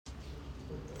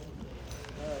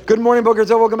Good morning, Boker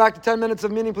Tov. Welcome back to 10 Minutes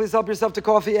of Meaning. Please help yourself to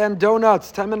coffee and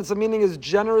donuts. 10 Minutes of Meaning is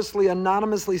generously,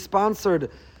 anonymously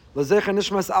sponsored. L'zecher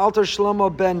Nishmas Alter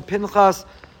Shlomo ben Pinchas.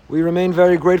 We remain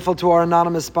very grateful to our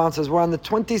anonymous sponsors. We're on the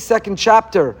 22nd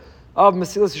chapter of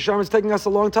Mesilas Yesharim. It's taking us a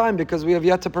long time because we have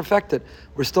yet to perfect it.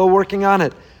 We're still working on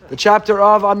it. The chapter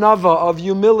of Anava, of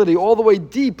humility, all the way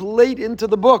deep, late into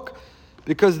the book,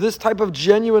 because this type of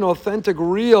genuine, authentic,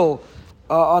 real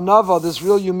Anava, this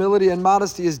real humility and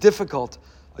modesty is difficult.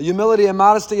 Humility and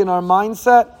modesty in our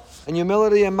mindset, and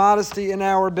humility and modesty in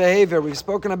our behavior. We've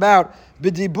spoken about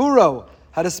b'diburo,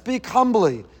 how to speak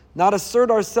humbly, not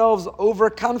assert ourselves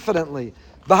overconfidently.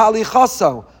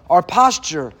 B'halichaso, our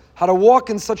posture, how to walk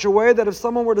in such a way that if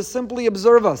someone were to simply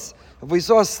observe us, if we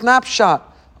saw a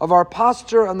snapshot of our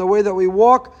posture and the way that we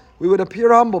walk, we would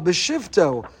appear humble.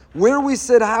 B'shifto, where we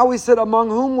sit, how we sit, among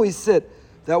whom we sit,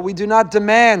 that we do not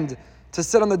demand to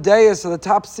sit on the dais or the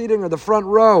top seating or the front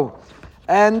row.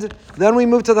 And then we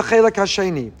move to the Chelek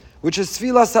Hasheni, which is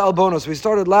Tfilas Ha'albonos. We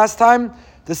started last time.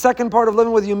 The second part of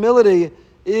living with humility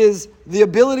is the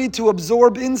ability to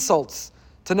absorb insults,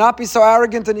 to not be so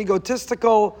arrogant and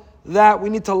egotistical that we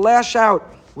need to lash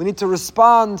out, we need to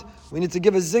respond, we need to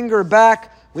give a zinger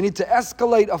back, we need to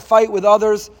escalate a fight with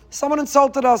others. Someone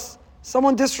insulted us,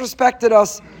 someone disrespected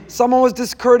us, someone was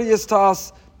discourteous to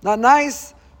us. Not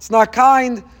nice, it's not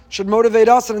kind, should motivate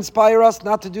us and inspire us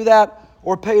not to do that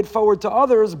or pay it forward to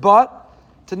others, but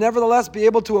to nevertheless be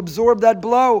able to absorb that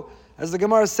blow. As the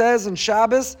Gemara says in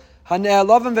Shabbos, I shared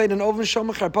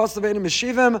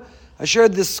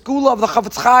the school of the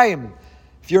Chafetz Chaim.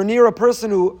 If you're near a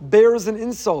person who bears an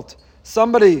insult,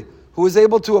 somebody who is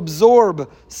able to absorb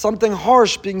something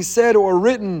harsh being said or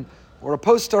written, or a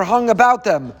poster hung about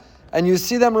them, and you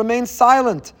see them remain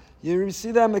silent, you see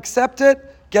them accept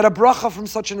it, get a bracha from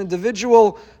such an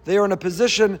individual, they are in a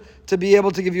position to be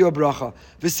able to give you a bracha.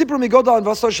 V'sipru migoda and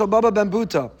vaso shel Baba ben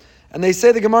Buta. And they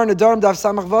say the Gemara in Nedarim Daf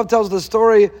Samach Vav tells the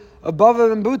story of Baba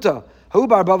ben Buta.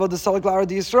 Bar Baba de Salak Lara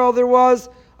de Yisrael. There was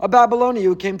a Babylonian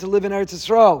who came to live in Eretz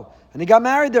Yisrael. And he got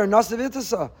married there, Nasiv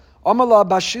Itasa. Amala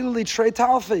Bashili Trei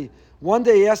Talfi. One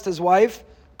day he asked his wife,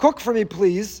 cook for me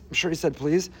please. I'm sure he said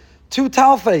please. 2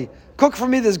 talfi. Cook for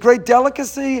me this great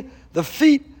delicacy, the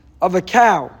feet of a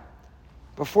cow.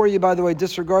 Before you, by the way,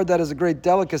 disregard that as a great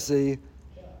delicacy,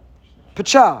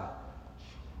 pacha.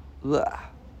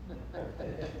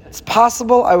 It's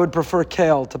possible I would prefer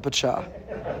kale to pacha.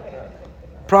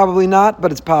 Probably not,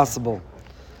 but it's possible.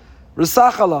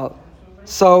 Risachala.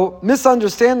 So,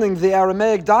 misunderstanding the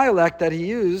Aramaic dialect that he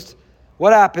used,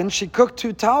 what happened? She cooked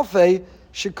 2 talfe,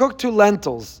 she cooked 2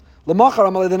 lentils. Lamachar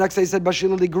Amalei, the next day he said,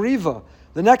 Bashila li griva.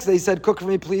 The next day he said, cook for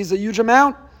me please a huge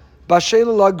amount.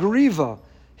 Bashila la griva.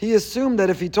 He assumed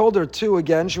that if he told her 2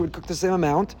 again, she would cook the same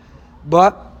amount,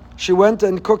 but she went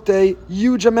and cooked a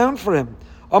huge amount for him.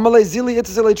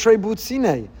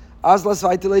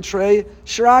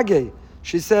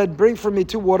 She said, bring for me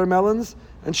 2 watermelons,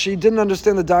 and she didn't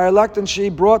understand the dialect, and she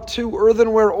brought 2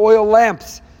 earthenware oil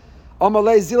lamps. In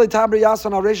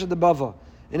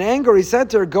anger, he said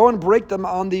to her, go and break them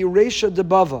on the Resha de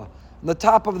Bava, on the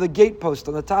top of the gatepost,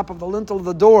 on the top of the lintel of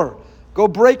the door. Go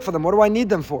break for them. What do I need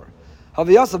them for?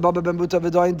 Haviyasa Baba ben Buta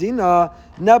v'dayin dina.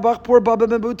 Nebuch, poor Baba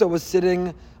ben Buta was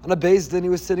sitting on a beis din. He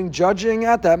was sitting judging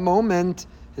at that moment.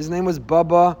 His name was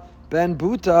Baba ben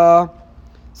Buta.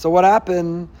 So what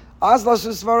happened?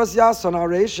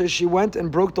 She went and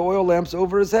broke the oil lamps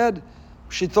over his head.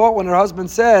 She thought when her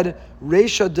husband said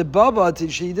Resha de Baba,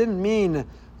 she didn't mean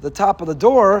the top of the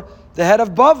door, the head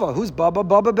of Baba. Who's Baba?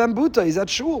 Baba ben Buta. He's at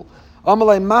shul. So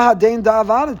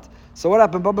what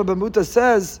happened? Baba ben Buta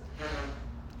says,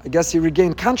 I guess he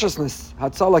regained consciousness.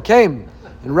 Hatzalah came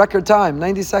in record time,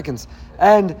 90 seconds.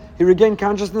 And he regained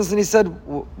consciousness and he said,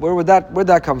 where'd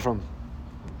that come from?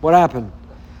 What happened?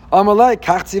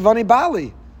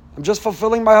 Bali. I'm just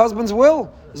fulfilling my husband's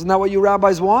will. Isn't that what you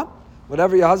rabbis want?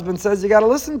 Whatever your husband says, you got to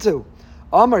listen to.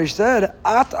 Amar, he said,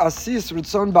 At asis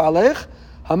ritzon ba'alech,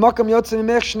 hamakam yotzim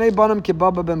imech shnei banim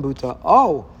kibaba ben Buta.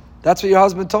 Oh, that's what your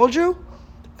husband told you?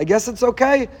 I guess it's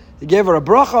okay. He gave her a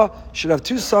bracha. Should have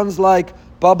 2 sons like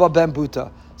Baba ben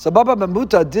Buta. So Baba ben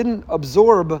Buta didn't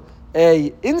absorb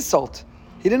a insult.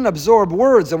 He didn't absorb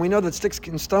words, and we know that sticks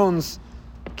and stones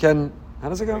can, how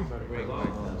does it go?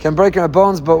 Can break our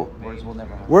bones, but words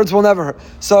will never hurt.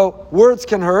 So words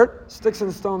can hurt. Sticks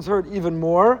and stones hurt even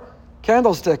more.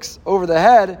 Candlesticks over the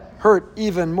head hurt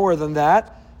even more than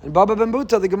that. And Baba ben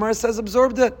Buta, the Gemara says,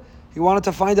 absorbed it. He wanted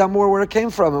to find out more where it came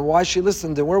from and why she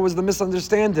listened and where was the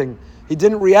misunderstanding. He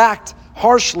didn't react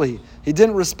harshly. He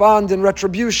didn't respond in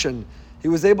retribution. He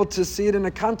was able to see it in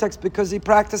a context because he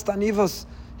practiced anivos.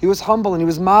 He was humble and he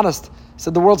was modest. He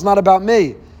said, the world's not about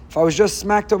me. If I was just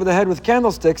smacked over the head with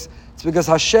candlesticks, it's because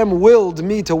Hashem willed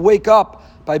me to wake up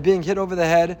by being hit over the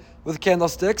head with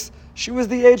candlesticks. She was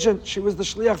the agent. She was the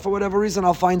shliach for whatever reason.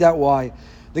 I'll find out why.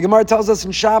 The Gemara tells us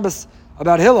in Shabbos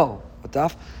about Hillel.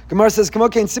 Gemara says,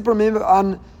 "Kamokein sipur mim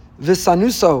an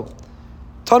visanuso.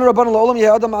 Ton Rabban la'olam yeh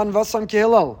adam an vasam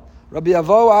kehillel. Rabbi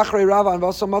Avo achrei Rav an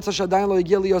vasam matza shadayin lo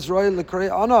yigil lios roy l'krei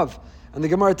anav." And the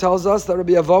Gemara tells us that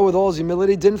Rabbi Avo, with all his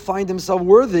humility, didn't find himself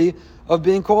worthy of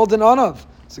being called an anav.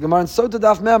 So Gemara, and so to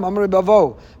Daf Mem, Amar Rabbi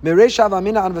Avo, Mereishav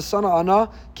Amina an Vasana Ana,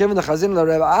 Kevin the Chazin la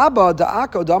Reb Abba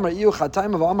Da'ako Damar Iu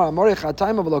Chataim of Amar Amori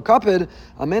Chataim of Lo Kapid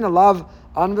Amen Alav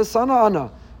an Vasana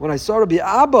Ana. When I saw Rabbi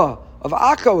Abba of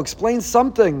Akko explain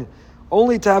something,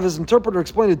 only to have his interpreter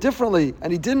explain it differently,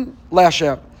 and he didn't lash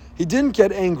out, he didn't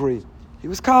get angry, he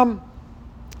was calm.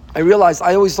 I realized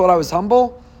I always thought I was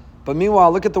humble. But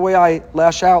meanwhile, look at the way I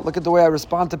lash out, look at the way I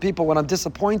respond to people when I'm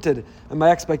disappointed and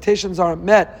my expectations aren't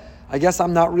met. I guess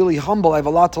I'm not really humble. I have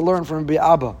a lot to learn from Rabbi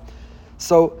Abba.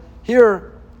 So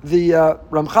here, the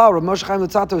Ramchal, Rav Moshe Chaim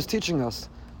Luzzatto, is teaching us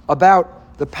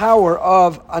about the power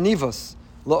of anivos.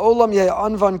 La'olam yeh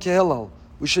anvan kehillel.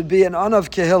 We should be an anav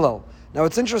kehillel. Now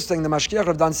it's interesting, the Mashgiach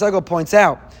Rav Dan Segel points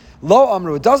out, Lo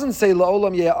Amru, it doesn't say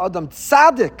La'olam yeh adam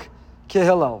tzadik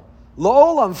kehillel.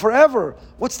 La'olam, forever.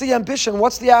 What's the ambition?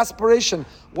 What's the aspiration?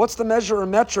 What's the measure or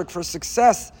metric for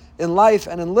success in life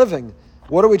and in living?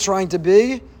 What are we trying to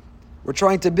be? We're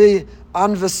trying to be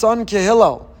an v'son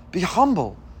kehillel. Be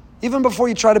humble. Even before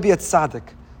you try to be a tzaddik.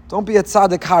 Don't be a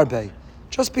tzaddik harbe.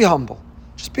 Just be humble.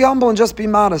 Just be humble and just be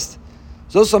modest.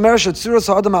 The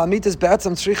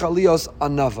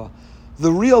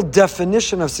real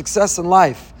definition of success in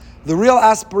life, the real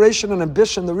aspiration and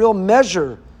ambition, the real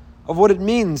measure of what it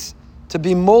means to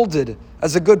be molded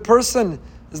as a good person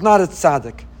is not a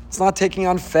tzaddik. It's not taking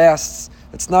on fasts.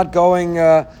 It's not going,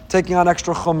 taking on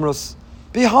extra chumrus.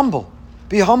 Be humble.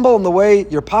 Be humble in the way,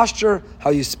 your posture,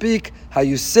 how you speak, how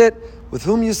you sit, with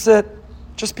whom you sit.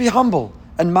 Just be humble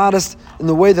and modest in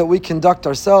the way that we conduct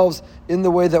ourselves, in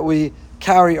the way that we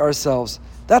carry ourselves.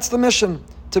 That's the mission,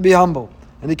 to be humble.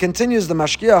 And he continues, the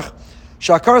Mashgiach,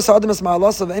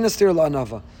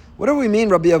 what do we mean,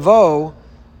 Rabbi Avo?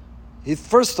 He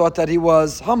first thought that he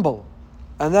was humble.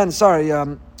 And then,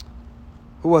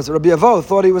 who was it? Rabbi Avo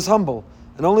thought he was humble.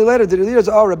 And only later did he realize,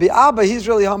 Rabbi Abba, he's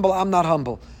really humble, I'm not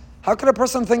humble. How could a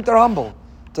person think they're humble?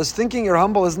 Does thinking you're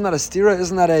humble, isn't that a stira?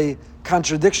 Isn't that a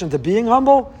contradiction to being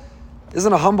humble?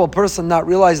 Isn't a humble person not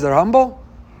realize they're humble?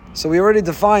 So we already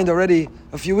defined a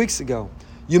few weeks ago.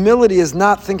 Humility is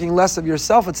not thinking less of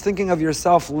yourself, it's thinking of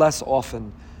yourself less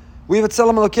often. We have at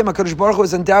Tzelem Elokim, HaKadosh Baruch Hu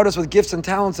has endowed us with gifts and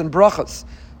talents and brachas.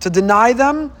 To deny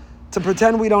them, to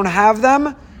pretend we don't have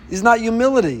them, is not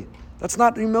humility. That's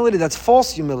not humility, that's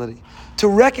false humility. To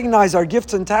recognize our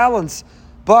gifts and talents,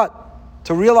 but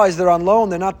to realize they're on loan,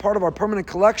 they're not part of our permanent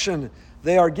collection,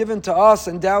 they are given to us,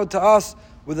 endowed to us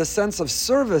with a sense of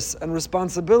service and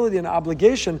responsibility and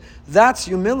obligation, that's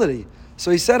humility. So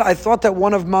he said, I thought that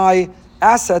one of my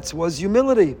assets was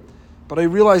humility, but I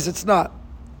realize it's not.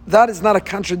 That is not a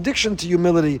contradiction to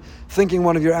humility, thinking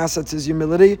one of your assets is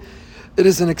humility. It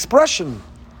is an expression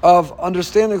of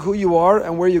understanding who you are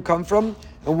and where you come from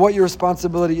and what your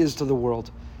responsibility is to the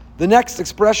world. The next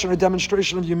expression or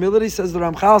demonstration of humility, says the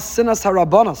Ramchal, sinas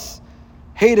harabanos,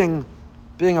 hating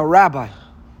being a rabbi.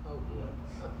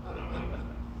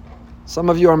 Some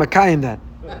of you are makayim that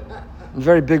in a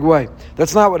very big way.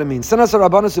 That's not what it means. Sinas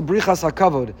harabanos ubrichas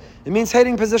hakavod. It means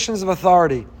hating positions of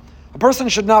authority. A person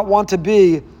should not want to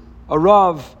be a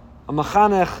rav, a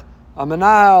machanech, a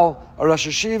menahel, a rosh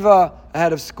yeshiva, a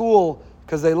head of school,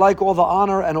 because they like all the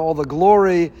honor and all the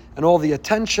glory and all the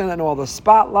attention and all the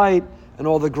spotlight and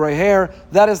all the gray hair.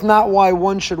 That is not why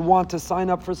one should want to sign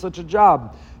up for such a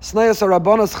job. Snayos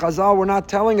Rabbanos Chazal, we're not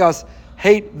telling us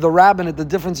hate the rabbinate, the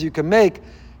difference you can make.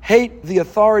 Hate the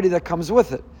authority that comes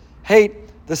with it. Hate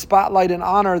the spotlight and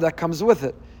honor that comes with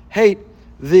it. Hate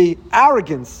the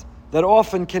arrogance that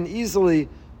often can easily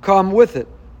come with it.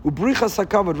 Ubrichas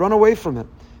hakavod, run away from it.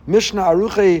 Mishnah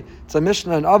Aruchi, it's a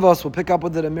Mishnah in Avos. We'll pick up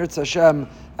with it in Mirz Hashem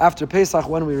after Pesach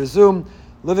when we resume.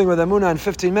 Living with Emunah in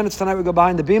 15 minutes. Tonight we go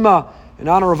behind the bima in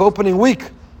honor of opening week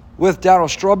with Darryl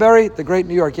Strawberry, the great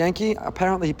New York Yankee.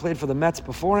 Apparently he played for the Mets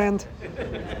beforehand,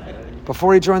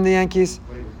 before he joined the Yankees.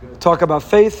 Talk about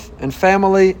faith and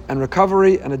family and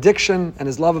recovery and addiction and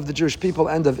his love of the Jewish people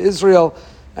and of Israel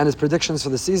and his predictions for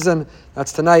the season.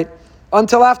 That's tonight.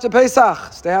 Until after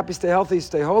Pesach. Stay happy, stay healthy,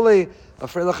 stay holy. A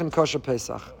freilich and kosher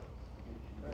Pesach.